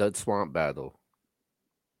Swamp battle?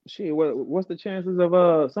 Shit, what's the chances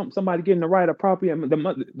of somebody getting the right of property? I mean,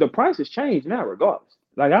 the price has changed now, regardless.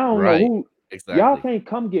 Like I don't know who. Exactly. Y'all can't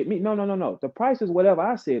come get me. No. The price is whatever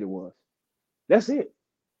I said it was. That's it.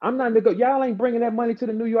 I'm not y'all ain't bringing that money to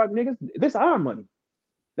the New York niggas. This our money.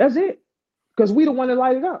 That's it. Because we the one that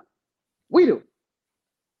light it up. We do.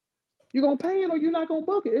 You gonna pay it or you're not gonna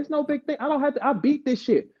book it. It's no big thing. I beat this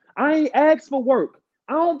shit. I ain't asked for work.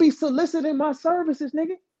 I don't be soliciting my services,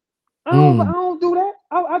 nigga. I don't do that.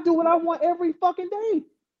 I do what I want every fucking day.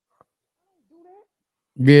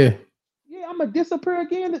 Yeah. Yeah, I'm gonna disappear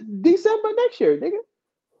again December next year, nigga.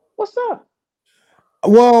 What's up?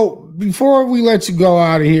 Well, before we let you go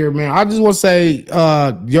out of here, man, I just want to say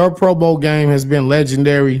your Pro Bowl game has been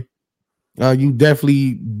legendary. You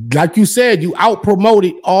definitely, like you said, you out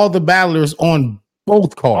promoted all the battlers on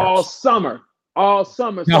both cards all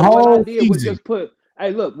summer. So what I did was just put,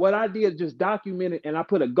 hey, look, what I did just documented, and I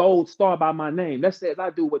put a gold star by my name. That says I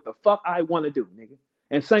do what the fuck I want to do, nigga.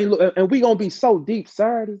 And St. Louis, and we gonna be so deep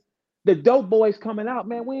Saturday. The dope boys coming out,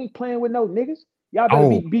 man. We ain't playing with no niggas. Y'all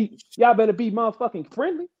better be motherfucking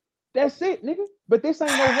friendly. That's it, nigga. But this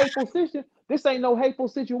ain't no hateful situation. This ain't no hateful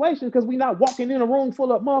situation because we not walking in a room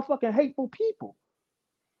full of motherfucking hateful people.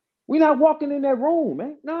 We not walking in that room,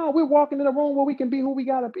 man. No, we're walking in a room where we can be who we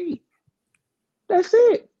gotta be. That's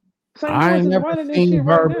it. I ain't never seen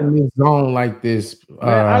Verb in this zone like this. Man,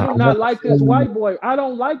 I do not like this white boy. I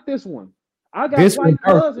don't like this one. I got white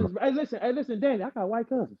cousins. Hey, listen, Danny. I got white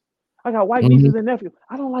cousins. I got white nieces and nephews.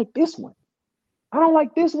 I don't like this one. I don't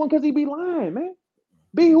like this one because he be lying, man.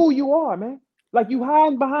 Be who you are, man. Like you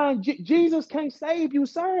hiding behind Jesus can't save you,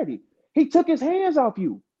 Saturday. He took his hands off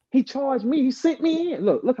you. He charged me. He sent me in.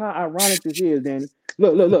 Look how ironic this is, Danny.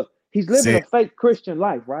 Look. He's living a fake Christian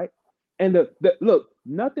life, right? And look,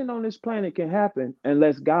 nothing on this planet can happen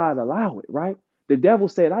unless God allow it, right? The devil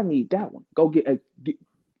said, I need that one. Go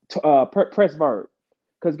press Verb.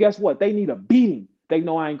 Because guess what? They need a beating. They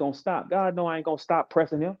know I ain't gonna stop. God know I ain't gonna stop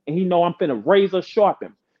pressing him. And he know I'm finna razor sharp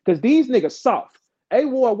him. Because these niggas soft.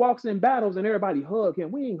 A-War walks in battles and everybody hug him.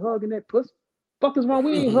 We ain't hugging that pussy. Fuck is wrong?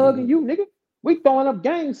 We ain't hugging you, nigga. We throwing up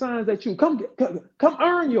gang signs at you. Come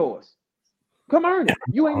earn yours. Come earn it.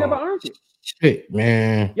 You ain't never earned it. Shit,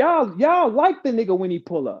 man. Y'all like the nigga when he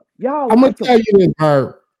pull up. Y'all. I'm gonna tell you this,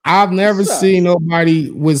 Herb. I've never seen nobody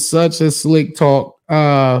with such a slick talk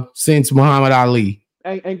since Muhammad Ali.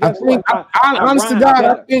 And guess what? Honest to God,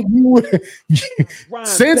 I think you would.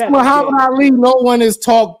 Since Muhammad Ali, no one has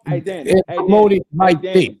talked and promoted like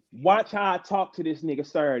this. Watch how I talk to this nigga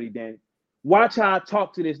Saturday, Danny. Watch how I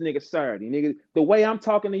talk to this nigga Saturday, nigga. The way I'm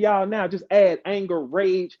talking to y'all now, just add anger,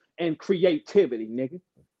 rage, and creativity, nigga.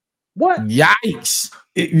 What? Yikes!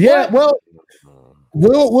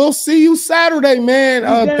 Well, we'll see you Saturday, man.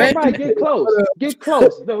 Right. Get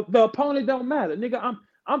close. The opponent don't matter, nigga.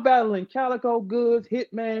 I'm battling Calico Goods,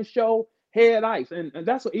 Hitman Show, Head Ice, and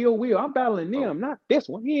that's what Ill Will. I'm battling them, not this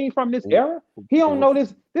one. He ain't from this era. He don't know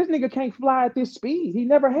this. This nigga can't fly at this speed. He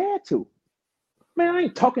never had to. Man, I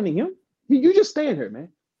ain't talking to him. You just stand here, man.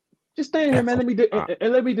 Just stand here, man.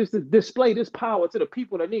 Let me just display this power to the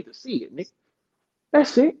people that need to see it, nigga.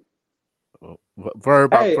 That's it.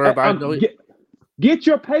 Verb. I know. Get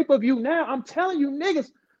your pay-per-view now. I'm telling you,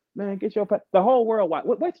 niggas. Man, get your the whole world wide.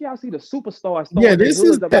 Wait till y'all see the superstars. Yeah, this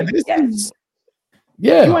is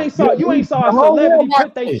Yeah. You ain't saw a The whole celebrity world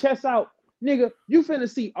put their watching. chest out, nigga. You finna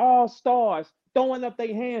see all stars throwing up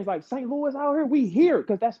their hands like St. Louis out here. We here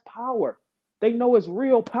because that's power. They know it's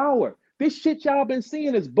real power. This shit y'all been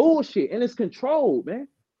seeing is bullshit and it's controlled, man.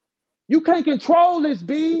 You can't control this,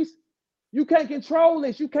 bees. You can't control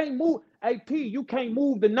this. You can't move. AP, you can't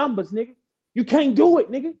move the numbers, nigga. You can't do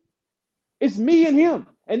it, nigga. It's me and him.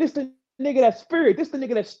 And this the nigga that spirit. This the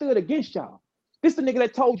nigga that stood against y'all. This the nigga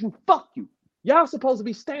that told you, fuck you. Y'all supposed to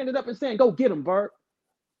be standing up and saying, go get him, Verb.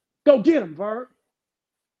 Go get him, Verb.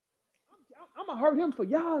 I'm going to hurt him for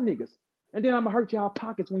y'all niggas. And then I'm going to hurt y'all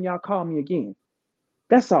pockets when y'all call me again.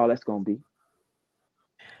 That's all that's going to be.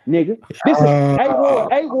 Nigga. This is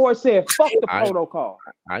A-Ward said, fuck the protocol.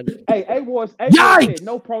 Hey, A-Ward said,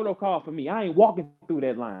 no protocol for me. I ain't walking through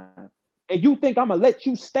that line. And you think I'm going to let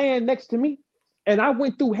you stand next to me? And I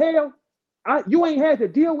went through hell? You ain't had to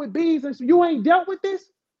deal with bees and you ain't dealt with this?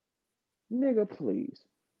 Nigga, please.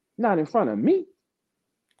 Not in front of me.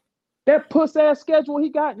 That puss-ass schedule he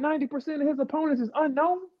got 90% of his opponents is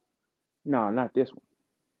unknown? No, not this one.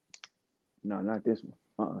 No, not this one.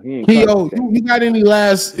 He ain't Keo, you got any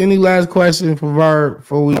last question for Verb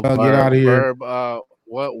before we get out of here? Verb,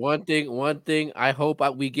 one thing I hope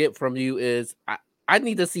we get from you is I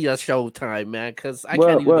need to see a Showtime, man, because I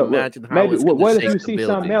can't even imagine how it's going to shake the building. What if you see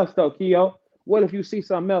something else, though, Keo? What if you see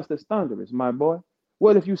something else that's thunderous, my boy?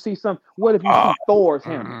 What if you see Thor's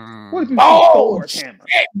hammer? What if you see Thor's hammer?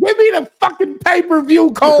 Give me the fucking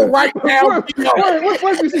pay-per-view code right now. What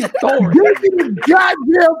if you see Thor's hammer? Give me the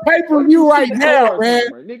goddamn pay-per-view right now, man.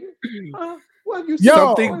 Hammer, nigga? What if you see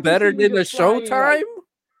something better than a Showtime?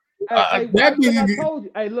 I told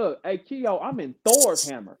you. Hey, look. Hey, Keo, I'm in Thor's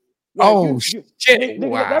hammer. Like, shit. Nigga,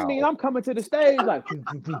 wow. That means I'm coming to the stage like,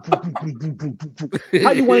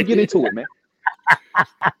 how you want to get into it, man?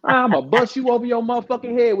 I'm going to bust you over your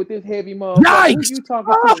motherfucking head with this heavy motherfucker. Who you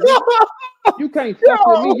talking to? You can't fuck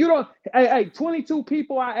with me. You don't. Hey, 22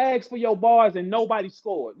 people I asked for your bars and nobody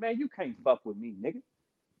scored. Man, you can't fuck with me, nigga.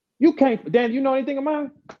 You can't. Dan, you know anything of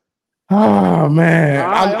mine? Oh, man.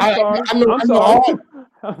 I'm sorry.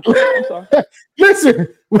 I'm sorry. Listen,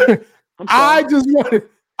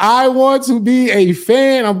 I want to be a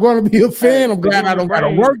fan. I'm going to be a fan. I'm glad I don't got to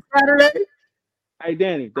work Saturday. Hey,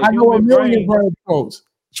 Danny, I know a million Verb quotes.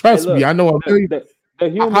 Trust me, I know a million. The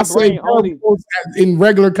human brain only in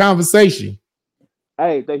regular conversation.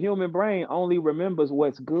 Hey, the human brain only remembers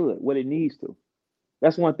what's good, what it needs to.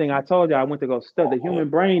 That's one thing I told you. I went to go study. The human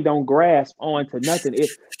brain don't grasp onto nothing.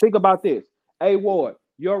 Think about this. Hey, Ward,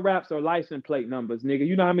 your raps are license plate numbers, nigga.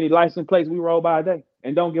 You know how many license plates we roll by a day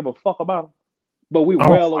and don't give a fuck about them? But we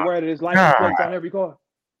well aware that there's license plates on every car.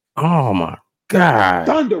 Oh, my God.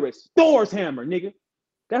 Thunderous. Thor's hammer, nigga.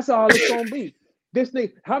 That's all it's going to be. This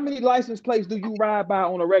thing, how many license plates do you ride by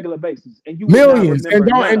on a regular basis? And you millions and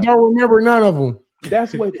don't remember none of them.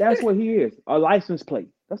 That's what he is. A license plate.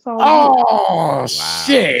 That's all. Oh,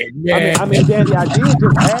 shit, man. I mean, Danny, I did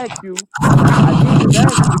just ask you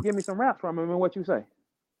to give me some raps from him and what you say.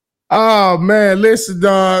 Oh, man, listen,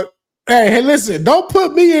 dog. Hey, listen, don't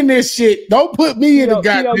put me in this shit. Don't put me in the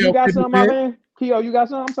goddamn. Keo, you got something, my man? Keo, you got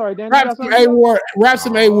something? I'm sorry, Danny. Rap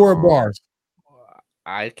some A-Word bars.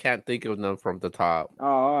 I can't think of them from the top. Oh,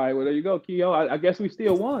 all right. Well, there you go, Keo. I guess we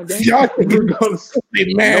still won.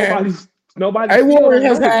 Man, nobody.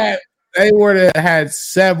 A-Word had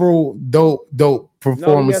several dope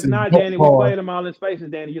performances. No, yes, not Danny. We played them all in spaces.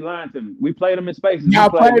 Danny, you lying to me. We played them in spaces. Y'all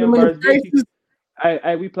played them in spaces.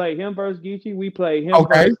 Hey, we played him versus Geechee. We played him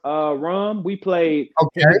versus Rum. We played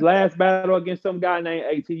his last battle against some guy named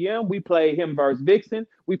ATM. We played him versus Vixen.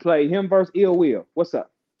 We played him versus Ill Will. What's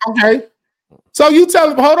up? Okay. So you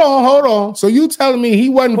tell him, hold on. So you telling me he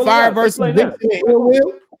wasn't fire versus Vixen and Ill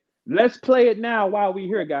Will? Let's play it now while we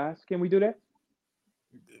here, guys. Can we do that?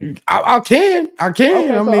 I can.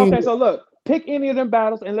 Okay, so look, pick any of them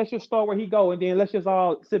battles and let's just start where he go, and then let's just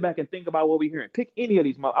all sit back and think about what we're hearing. Pick any of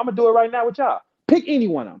these. I'm gonna do it right now with y'all. Pick any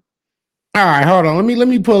one of them. All right, hold on. Let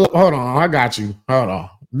me pull up. Hold on, I got you. Hold on.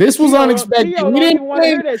 This was unexpected. We didn't want to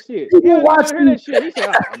hear that shit. He didn't want to hear that shit. He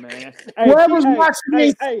said, "Oh man, whoever's watching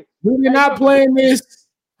this, we're not playing this."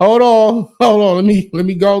 Hold on. Let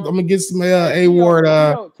me go. I'm gonna get some A-Word.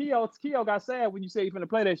 Keo got sad when you said you're gonna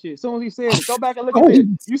play that shit. As soon as he said it, go back and look at it.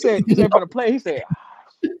 You said gonna play. He said,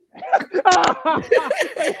 they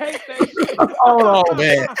hate that shit. Hold on,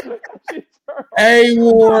 man.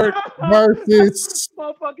 A-Ward versus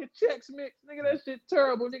motherfucking checks mix. Nigga, that shit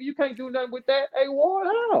terrible. Nigga, you can't do nothing with that. A-Ward,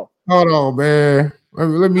 how? Hold on, man.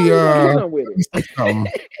 Let me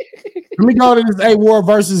let me go to this A-Ward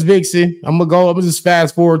versus Vixen. I'm gonna just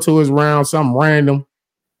fast forward to his round, something random.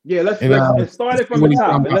 Yeah, let's start it from the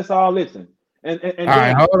top and let's all listen. And All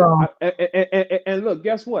right, hold on. and look,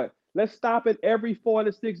 guess what? Let's stop at every 4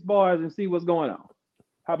 to 6 bars and see what's going on.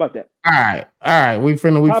 How about that? All right. We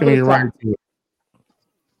finna Top of get the right top. to it.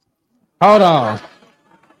 Hold on.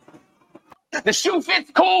 The shoe fits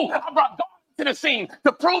cool. I brought God to the scene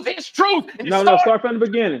to prove his truth. No, start from the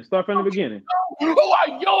beginning. Start from the beginning. Who are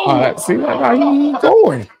you? See how he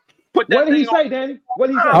going. Put that What did he thing on. say, Danny? What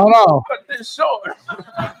did he say? Hold on. Cut this short.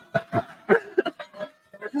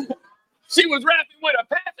 She was rapping with a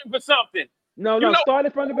passion for something. No, start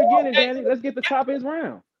it from the beginning, Danny. Let's get the top of his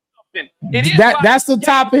round. That's the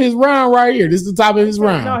top of his round right here. This is the top of his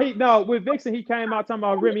round. No, with Vixen, he came out talking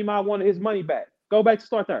about Remy might wanted his money back. Go back to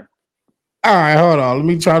start there. All right, hold on. Let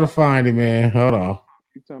me try to find it, man. Hold on.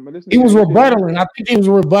 He was rebuttaling. I think he was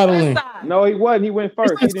rebuttaling. No, he wasn't. He went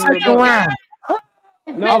first. He didn't rebuttal. Round.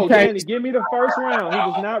 No, okay. Danny, give me the first round. He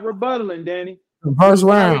was not rebuttaling, Danny. The first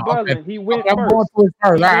round. Okay. He went first. I'm going to it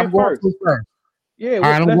first. I'm going to it first. Yeah,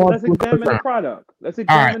 let's examine the product. Let's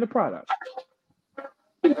examine the product.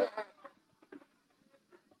 It's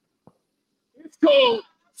cool.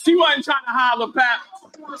 She wasn't trying to holler back.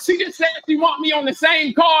 She just said she want me on the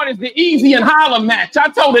same card as the Easy and Holler match. I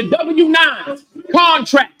told her W-9s,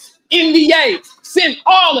 contracts, NDAs, sent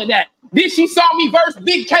all of that. Then she saw me verse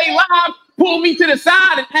Big K live, pulled me to the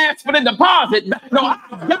side and asked for the deposit. No, I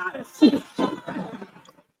got it.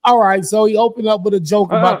 All right, so he opened up with a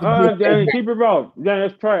joke about the Danny, keep it rolling. Danny,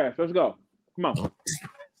 that's trash. Let's go. Come on.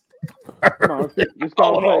 Come on, let's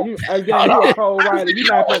go. You a cold writer. You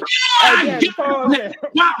not gonna. Hey, Danny, pause that.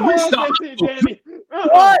 Danny.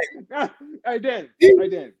 What? Hey, Danny.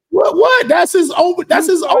 What? That's his open. That's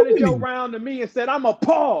his opening. Your round to me and said, "I'm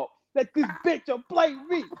appalled that this bitch will play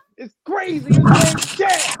me. It's crazy. It's like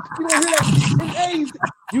that. You don't hear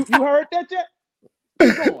that? You heard that yet?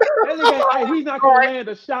 Hey, he's not gonna land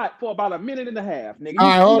a shot for about a minute and a half, nigga. All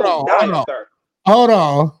right, hold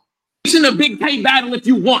on. In a Big K battle if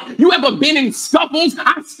you want. You ever been in scuffles?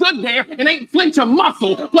 I stood there and ain't flinch a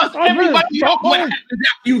muscle. Plus, everybody knows what happens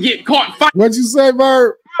after you get caught fighting. What'd you say,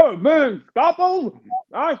 Verb? Oh, man, scuffles?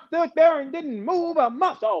 I stood there and didn't move a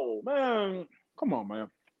muscle, man. Come on, man.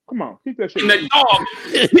 Come on, keep that shit. And the dog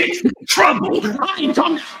is trouble. I ain't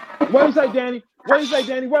coming. What do you say, Danny? What do you say,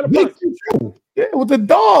 Danny? What a punch. Yeah, with the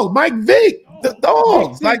dog, Mike Vick. The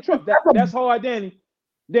dog. That's hard, Danny.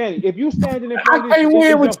 Danny, if you standing in front of I can't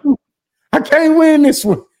win with you. I can't win this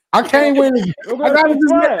one. I can't win this. I gotta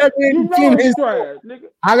just let that man defend himself.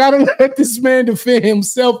 I gotta let this man defend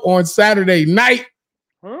himself on Saturday night.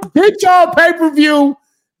 Get y'all pay-per-view.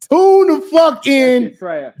 Tune the fuck in.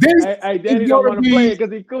 Hey, Danny don't want to play it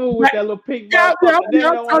because he's cool with that little pink. Yeah, I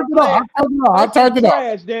turned it off.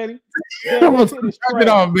 Trash, Danny. I'm gonna turn it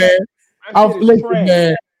off, man. I'll flip it,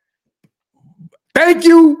 man. Thank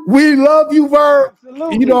you. We love you, Verb.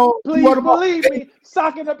 Absolutely. You know, please believe me.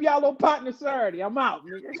 Socking up y'all little partner Saturday. I'm out.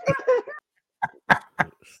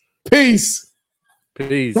 Peace.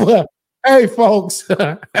 Peace. Hey, folks.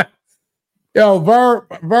 Yo,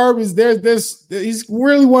 Verb is there's he's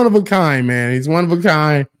really one of a kind, man. He's one of a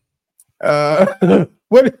kind.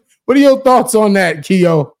 What are your thoughts on that,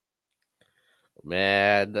 Keo?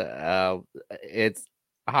 Man, it's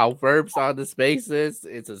how Verb's on the spaces.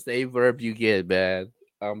 It's the same Verb you get, man.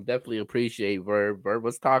 Definitely appreciate Verb. Verb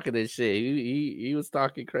was talking this shit. He was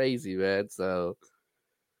talking crazy, man. So,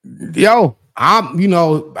 yo,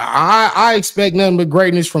 I expect nothing but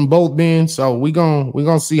greatness from both men. So we're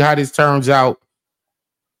gonna see how this turns out.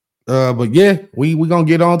 But yeah, we gonna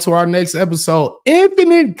get on to our next episode.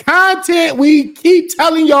 Infinite content. We keep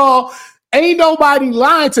telling y'all, ain't nobody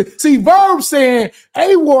lying to. See, Verb saying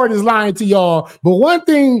A-Ward is lying to y'all, but one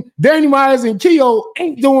thing Danny Myers and Keo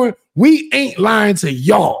ain't doing. We ain't lying to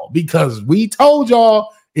y'all because we told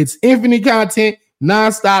y'all it's infinite content,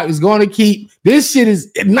 nonstop. It's going to keep. This shit is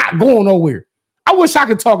not going nowhere. I wish I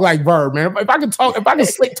could talk like Verb, man. If I could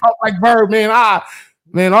slick talk like Verb, man,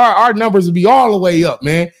 our numbers would be all the way up,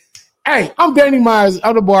 man. Hey, I'm Danny Myers,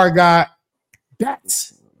 other bar guy.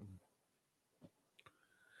 That's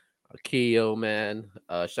Keo, man.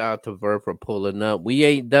 Shout out to Verb for pulling up. We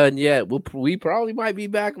ain't done yet. We probably might be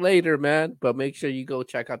back later, man. But make sure you go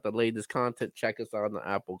check out the latest content. Check us on the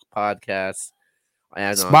Apple Podcasts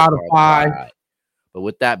and Spotify. But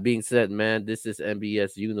with that being said, man, this is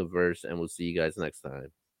MBS Universe, and we'll see you guys next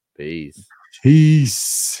time. Peace.